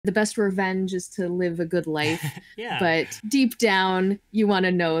The best revenge is to live a good life. Yeah. But deep down, you want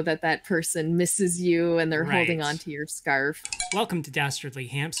to know that that person misses you and they're Right. holding on to your scarf. Welcome to Dastardly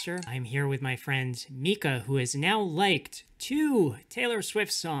Hamster. I'm here with my friend Mika, who has now liked 2 Taylor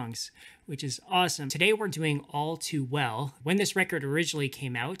Swift songs, which is awesome. Today we're doing All Too Well. When this record originally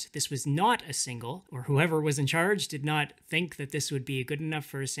came out, this was not a single, or whoever was in charge did not think that this would be good enough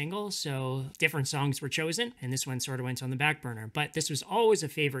for a single, so different songs were chosen, and this one sort of went on the back burner. But this was always a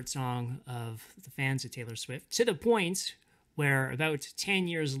favorite song of the fans of Taylor Swift, to the point where about 10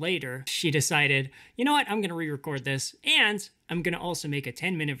 years later, she decided, you know what, I'm going to re-record this, and I'm going to also make a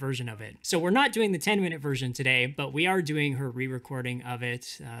 10-minute version of it. So we're not doing the 10-minute version today, but we are doing her re-recording of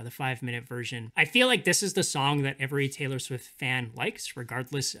it, the 5-minute version. I feel like this is the song that every Taylor Swift fan likes,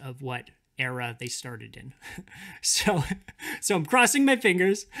 regardless of what era they started in. So I'm crossing my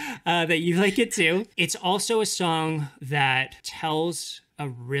fingers that you like it too. It's also a song that tells a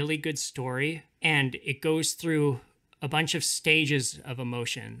really good story, and it goes through a bunch of stages of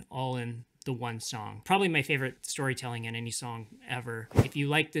emotion all in the one song. Probably my favorite storytelling in any song ever. If you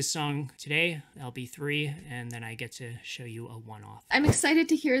like this song today, that'll be 3, and then I get to show you a one-off. I'm excited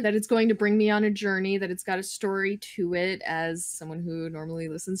to hear that it's going to bring me on a journey, that it's got a story to it. As someone who normally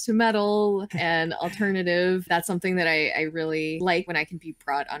listens to metal and alternative, that's something that I really like, when I can be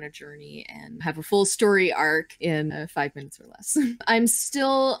brought on a journey and have a full story arc in 5 minutes or less. I'm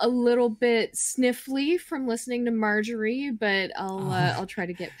still a little bit sniffly from listening to Marjorie, but I'll try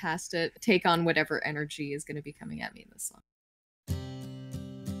to get past it. Take on whatever energy is going to be coming at me in this song.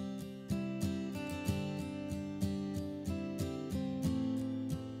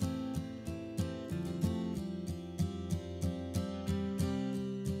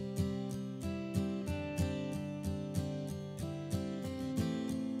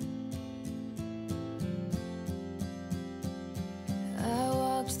 I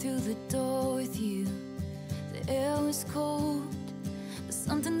walked through the door with you. The air was cold, but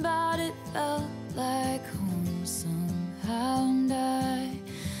something about it felt like home somehow. And I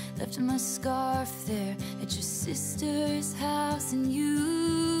left my scarf there at your sister's house, and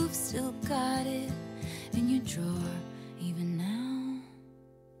you've still got it in your drawer even now.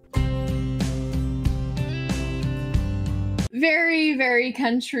 Very, very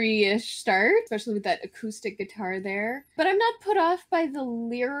country-ish start, especially with that acoustic guitar there. But I'm not put off by the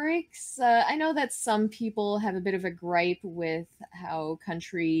lyrics. I know that some people have a bit of a gripe with how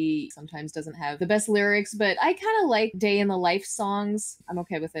country sometimes doesn't have the best lyrics, but I kind of like day in the life songs. I'm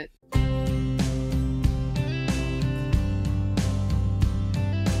okay with it.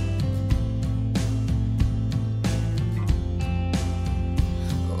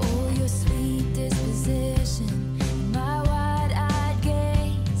 Oh, your sweet disposition, my wide-eyed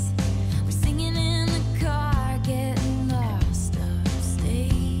gaze. We're singing in the car, getting lost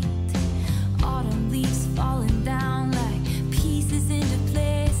upstate. Autumn leaves falling down like pieces into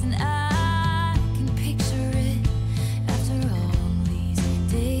place, and I can picture it after all these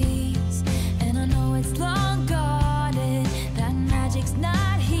days. And I know it's long gone, and that magic's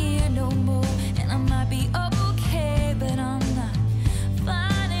not here no more. And I might be okay, but I'm not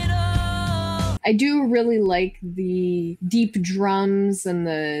fine at all. I do really like the deep drums and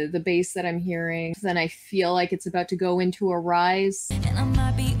the bass that I'm hearing. Then I feel like it's about to go into a rise. And I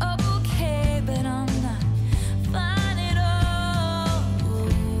might be okay, but I'm not fine at all.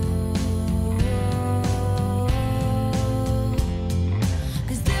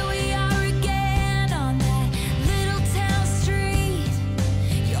 'Cause there we are again on that little town street.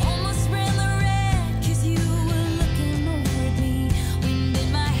 You almost ran the red 'cause you were looking over at me. Wind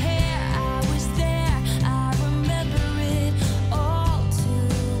in my hair, I was there, I remember it all too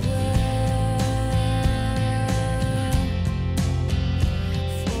well.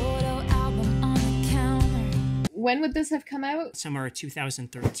 Photo album on the counter. When would this have come out? Somewhere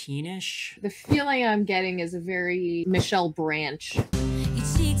 2013-ish. The feeling I'm getting is a very Michelle Branch. Your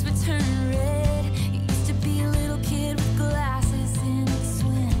cheeks were turning red. You used to be a little kid with glasses in a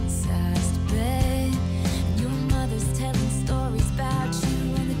twin-sized bed. And your mother's telling stories about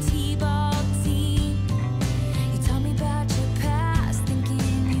you and the T-ball team. You told me about your past, thinking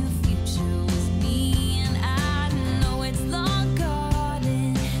your future was me. And I know it's long gone,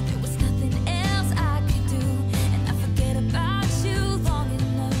 and there was nothing else I could do. And I forget about you long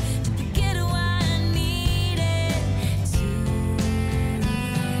enough to forget who I needed to.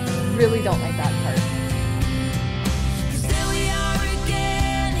 Really don't like that part. 'Cause there we are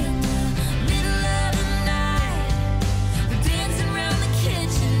again in the middle of the night. We're dancing around the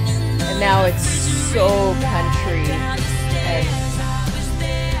kitchen in the And now it's so country. down the stairs. I was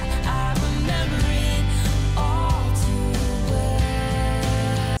there, I remember it all too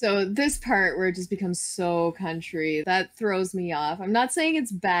well. So this part where it just becomes so country, that throws me off. I'm not saying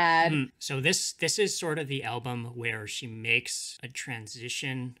it's bad. So this is sort of the album where she makes a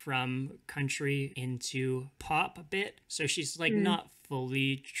transition from country into pop a bit. So she's like not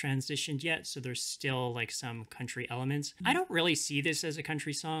fully transitioned yet, so there's still like some country elements. I don't really see this as a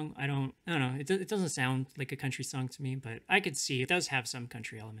country song. I don't know. It doesn't sound like a country song to me, but I could see it does have some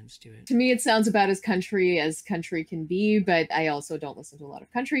country elements to it. To me, it sounds about as country can be, but I also don't listen to a lot of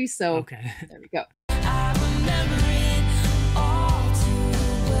country, so okay. There we go. I remember it all too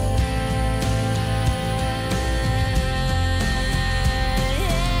well.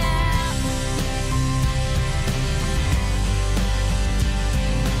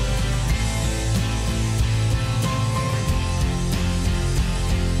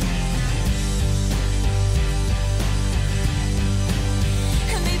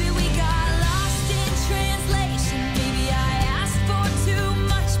 And maybe we got lost in translation. Maybe I asked for too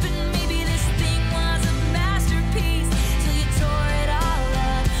much, but maybe this thing was a masterpiece till you tore it all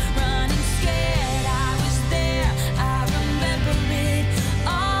up. Running scared, I was there. I remember it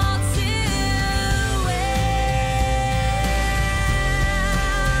all too well.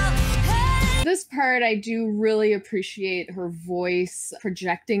 This part, I do really appreciate her voice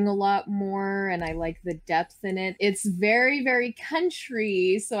projecting a lot more, and I like the depth in it. It's very, very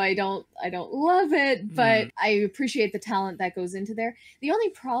country, so I don't love it, but I appreciate the talent that goes into there. The only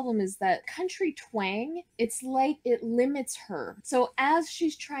problem is that country twang, it's like it limits her. So as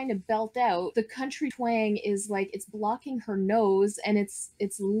she's trying to belt out, the country twang is like it's blocking her nose, and it's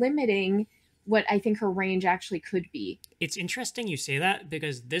limiting what I think her range actually could be. It's interesting you say that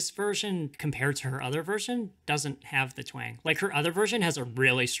because this version, compared to her other version, doesn't have the twang. Like her other version has a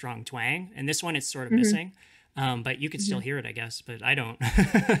really strong twang, and this one it's sort of missing. But you could still hear it, I guess, but I don't.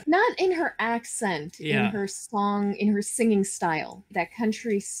 Not in her accent, in her song, in her singing style. That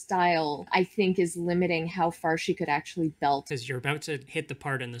country style, I think, is limiting how far she could actually belt. Because you're about to hit the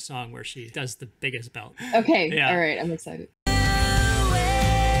part in the song where she does the biggest belt. Okay, Yeah. all right, I'm excited.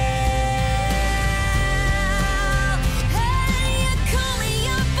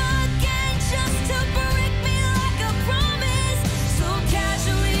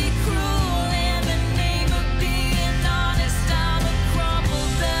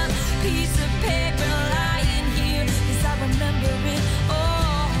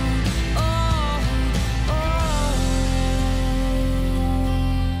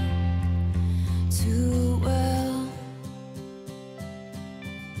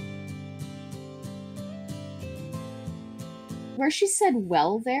 Where she said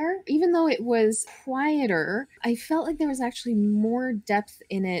well there, even though it was quieter, I felt like there was actually more depth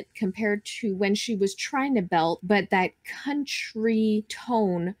in it compared to when she was trying to belt, but that country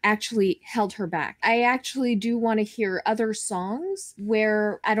tone actually held her back. I actually do want to hear other songs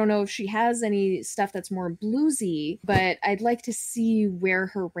where, I don't know if she has any stuff that's more bluesy, but I'd like to see where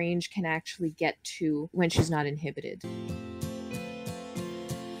her range can actually get to when she's not inhibited.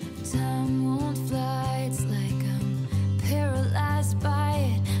 Time won't fly, it's like I'm paralyzed by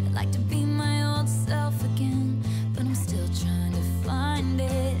it. I'd like to be my old self again, but I'm still trying to find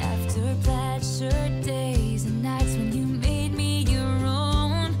it. After plaid shirt days and nights when you made me your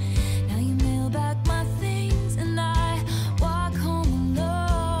own, now you mail back my things and I walk home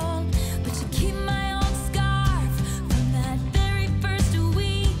alone. But you keep my old scarf from that very first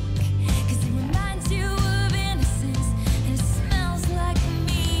week, 'cause it reminds you of innocence and it smells like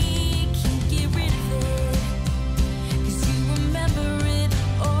me. Can't get rid of it, 'cause you remember it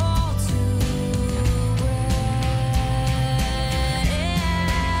all too well.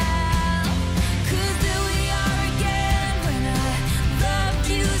 'Cause there we are again when I loved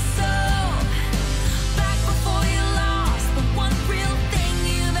you so. Back before you lost the one real thing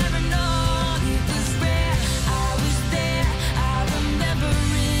you've ever known. It was rare, I was there, I remember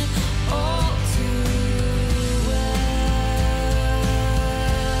it all too well.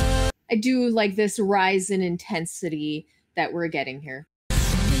 I do like this rise in intensity that we're getting here. In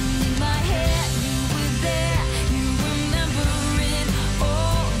my head, you were there, you remember it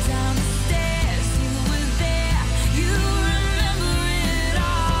all. Down the stairs, you were there, you remember it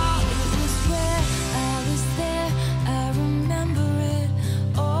all. It was where I was there, I remember it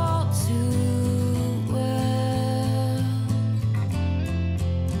all too well.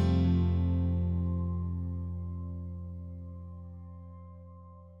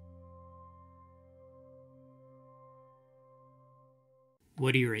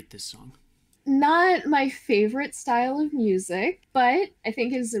 What do you rate this song? Not my favorite style of music, but I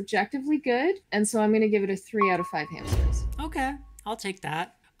think is objectively good, and so I'm going to give it a 3 out of 5 hamsters. Okay, I'll take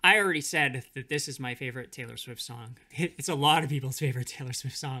that. I already said that this is my favorite Taylor Swift song. It's a lot of people's favorite Taylor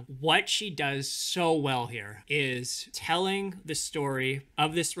Swift song. What she does so well here is telling the story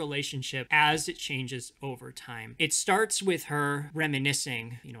of this relationship as it changes over time. It starts with her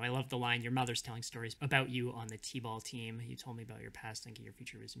reminiscing. You know, I love the line, your mother's telling stories about you on the t-ball team. You told me about your past, thinking your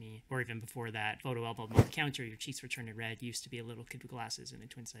future was me. Or even before that, photo album on the counter, your cheeks were turning red. You used to be a little kid with glasses in a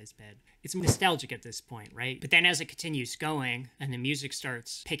twin-sized bed. It's nostalgic at this point, right? But then as it continues going and the music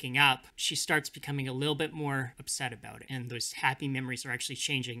starts picking up, she starts becoming a little bit more upset about it. And those happy memories are actually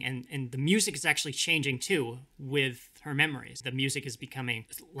changing. And the music is actually changing too with her memories. The music is becoming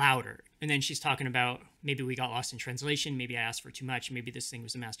louder. And then she's talking about, maybe we got lost in translation, maybe I asked for too much, maybe this thing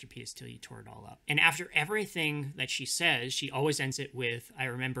was a masterpiece till you tore it all up. And after everything that she says, she always ends it with, I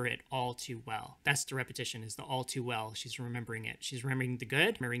remember it all too well. That's the repetition, is the all too well. She's remembering it. She's remembering the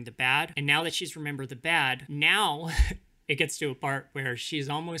good, remembering the bad. And now that she's remembered the bad, now it gets to a part where she's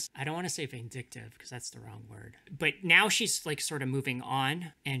almost, I don't want to say vindictive because that's the wrong word, but now she's like sort of moving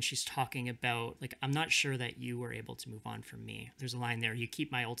on, and she's talking about like, I'm not sure that you were able to move on from me. There's a line there, you keep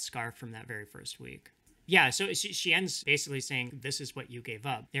my old scarf from that very first week. Yeah, so she ends basically saying, this is what you gave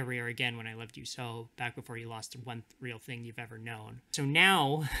up. There we are again when I loved you so, back before you lost the one real thing you've ever known. So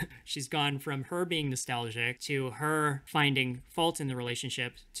now she's gone from her being nostalgic to her finding fault in the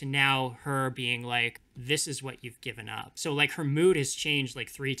relationship to now her being like, this is what you've given up. So like her mood has changed like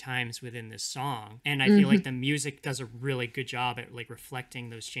 3 times within this song. And I feel like the music does a really good job at like reflecting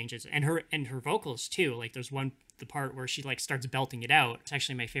those changes, and her vocals too. Like there's the part where she like starts belting it out. It's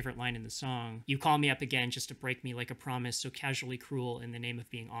actually my favorite line in the song. You call me up again just to break me like a promise, so casually cruel in the name of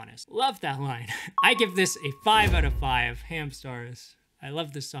being honest. Love that line. I give this a 5 out of 5 ham stars. I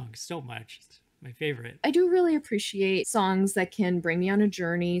love this song so much. It's my favorite. I do really appreciate songs that can bring me on a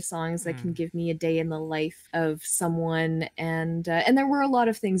journey, songs that can give me a day in the life of someone, and there were a lot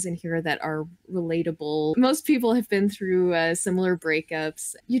of things in here that are relatable. Most people have been through similar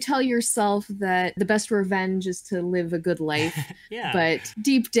breakups. You tell yourself that the best revenge is to live a good life, Yeah. but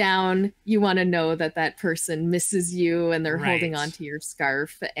deep down you want to know that that person misses you and they're holding on to your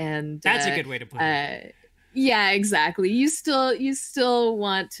scarf, and that's a good way to put it. Yeah, exactly. You still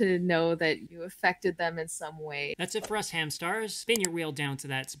want to know that you affected them in some way. That's it for us, ham stars. Spin your wheel down to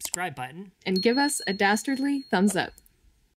that subscribe button. And give us a dastardly thumbs up.